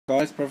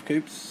Guys, Brother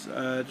Coops,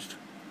 just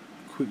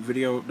a quick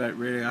video update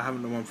really. I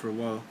haven't done one for a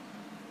while.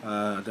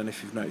 I don't know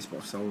if you've noticed, but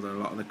I've sold a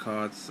lot of the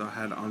cards I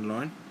had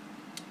online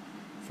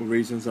for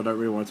reasons I don't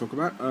really want to talk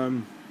about.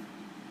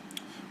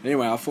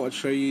 Anyway, I thought I'd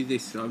show you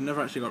this. I've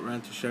never actually got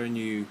around to showing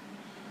you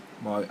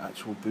my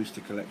actual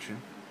booster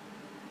collection.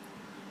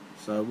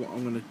 So what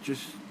I'm going to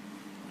just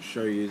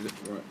show you is,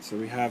 right, so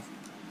we have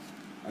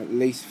at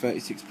least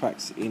 36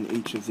 packs in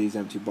each of these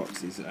empty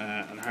boxes,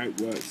 and how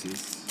it works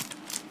is,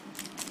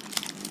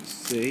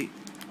 see,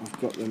 I've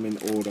got them in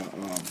order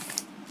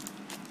of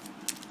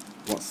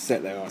what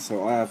set they are.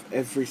 So I have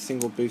every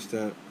single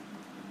booster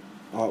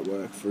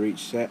artwork for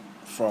each set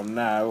from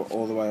now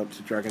all the way up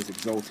to Dragons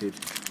Exalted.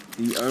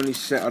 The only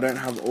set I don't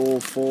have all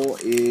four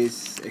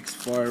is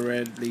Fire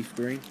Red, Leaf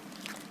Green.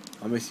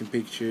 I'm missing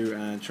Pikachu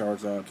and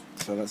Charizard,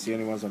 so that's the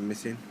only ones I'm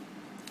missing.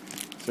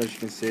 So as you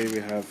can see,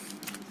 we have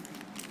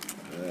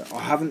I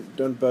haven't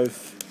done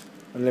both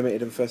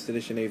Unlimited and First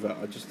Edition either.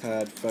 I just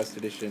had First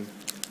Edition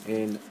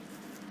in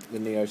the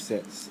Neo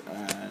sets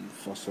and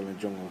Fossil and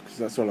Jungle, because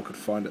that's all I could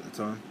find at the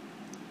time.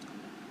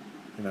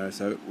 You know,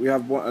 so we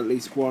have at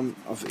least one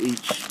of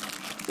each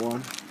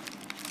one.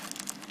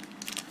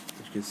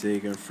 As you can see,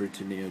 going through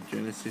to Neo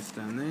Genesis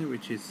down there,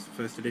 which is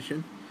First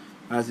Edition.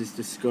 As is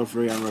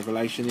Discovery and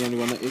Revelation. The only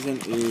one that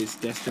isn't is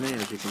Destiny,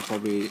 as you can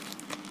probably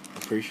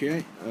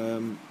appreciate.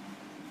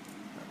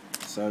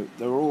 So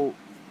they're all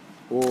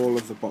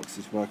of the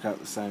boxes work out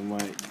the same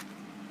way.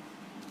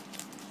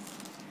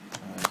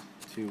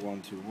 2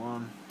 1 2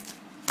 1.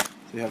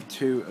 So we have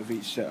two of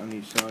each set on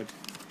each side.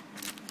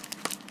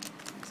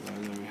 So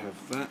then we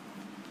have that.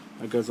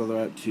 That goes all the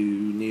way up to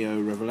Neo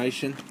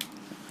Revelation.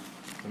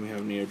 And we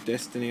have Neo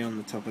Destiny on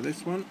the top of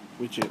this one,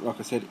 which, like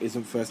I said,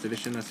 isn't First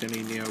Edition. That's the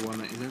only Neo one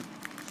that isn't.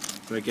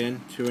 So again,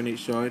 two on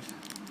each side.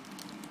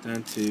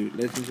 Down to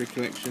Legendary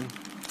Collection,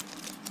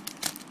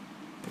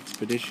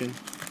 Expedition,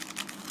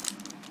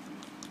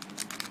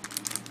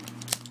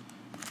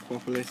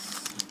 Aquapolis,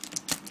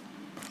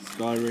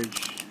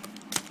 Skyridge,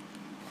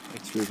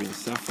 Rubian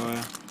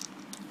Sapphire,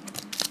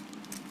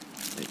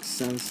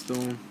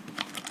 Sandstorm,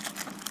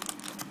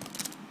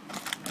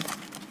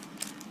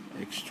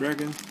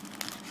 Dragon,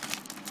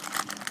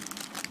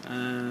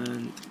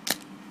 and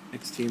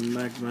Team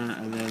Magma,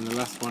 and then the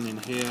last one in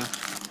here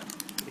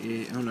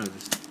is, oh no,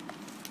 this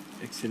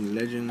Team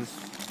Legends,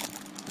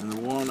 and the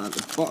one at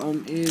the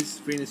bottom is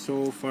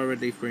Venusaur, Fire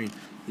Red, Leaf Green.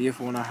 The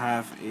other one I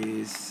have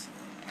is,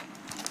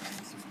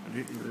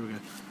 there we go,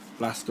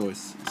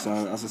 Blastoise. So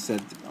as I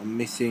said, I'm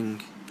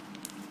missing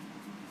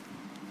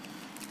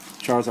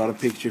Charizard and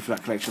Pikachu for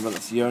that collection, but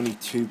that's the only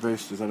two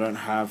boosters I don't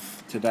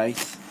have to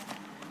date.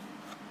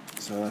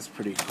 So that's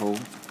pretty cool.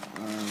 So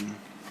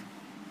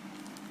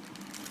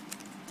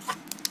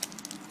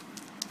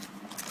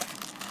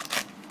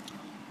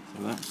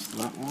that's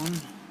that one.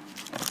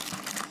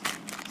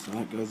 So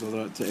that goes all the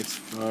way up to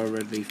Fire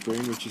Red, Leaf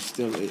Green, which is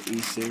still an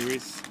E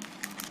series.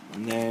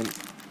 And then,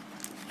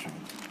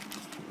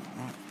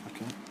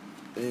 okay.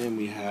 Then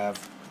we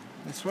have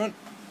this one,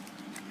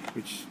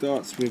 which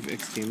starts with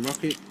Team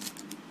Rocket,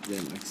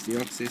 then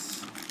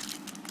Deoxys,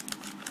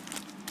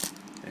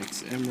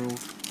 Emerald,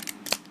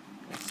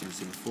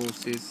 Unseen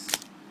Forces,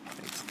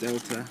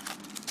 Delta,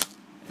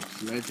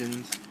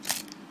 Legend,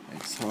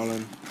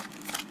 Holland,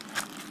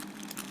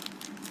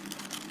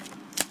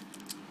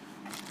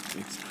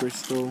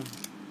 Crystal,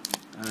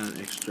 and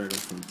Dragon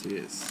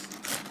Frontiers.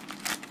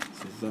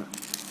 So that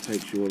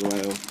takes you all the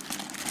way up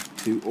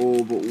to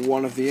all but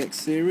one of the X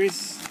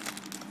series,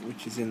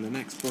 which is in the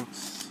next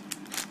box.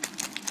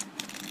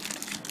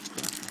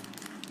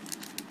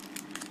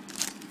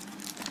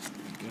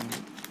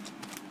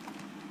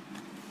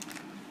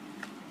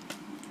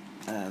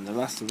 And the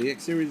last of the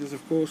X series is,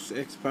 of course,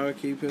 X Power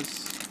Keepers.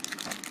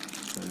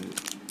 So,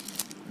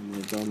 and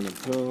the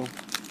Dominant Pearl,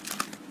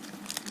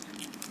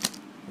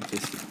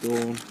 Majestic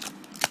Dawn,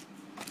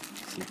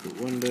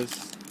 Secret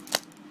Wonders,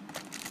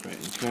 Great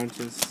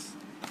Encounters,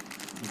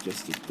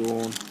 Majestic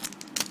Dawn,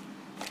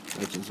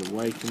 Legends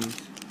Awakened,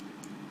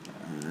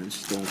 and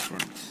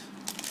Stormfront.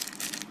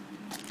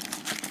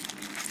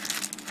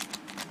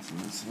 So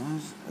that's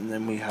those. And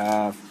then we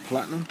have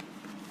Platinum.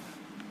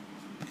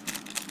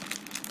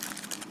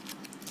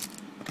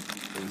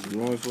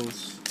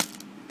 Rivals,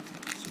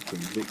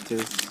 Supreme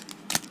Victors,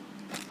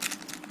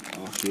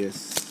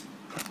 Arceus,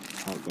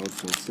 Heart Gold,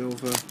 Soul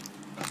Silver,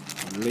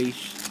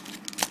 Unleashed,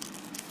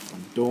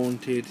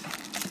 Undaunted,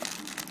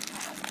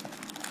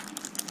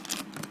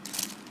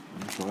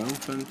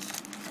 Triumphant,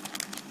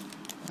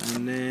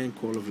 and then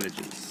Call of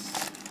Legends.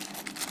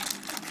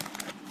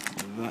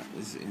 So that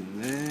is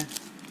in there.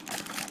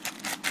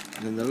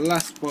 And then the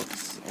last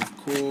box, of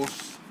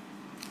course,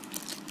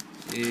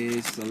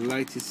 is the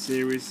latest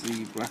series,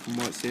 the Black and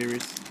White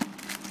series.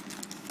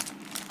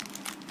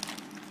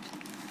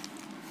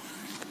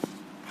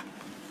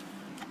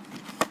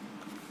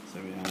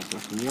 So we have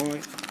Black and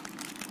White,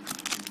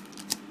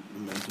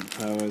 Mountain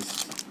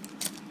Powers,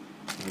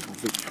 Noble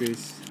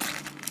Victories,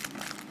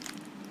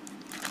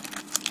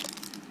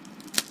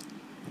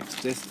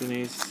 X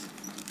Destinies,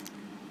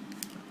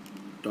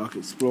 Dark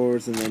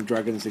Explorers, and then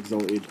Dragons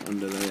Exalted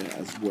under there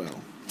as well.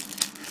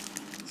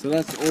 So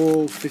that's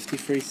all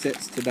 53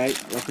 sets to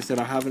date. Like I said,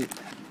 I haven't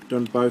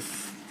done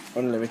both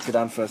Unlimited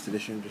and First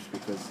Edition just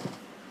because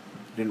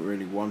I didn't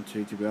really want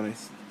to be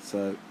honest.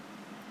 So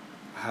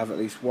I have at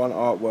least one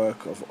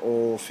artwork of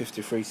all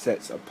 53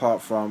 sets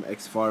apart from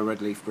X-Fire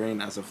Red Leaf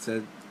Green, as I've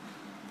said.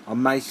 I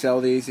may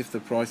sell these if the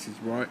price is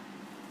right.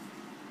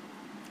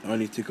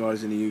 Only to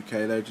guys in the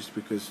UK though, just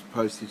because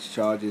postage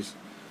charges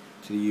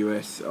to the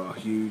US are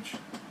huge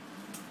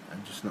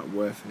and just not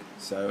worth it.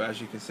 So as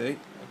you can see,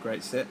 a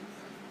great set.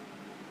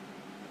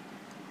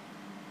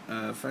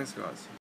 Thanks guys.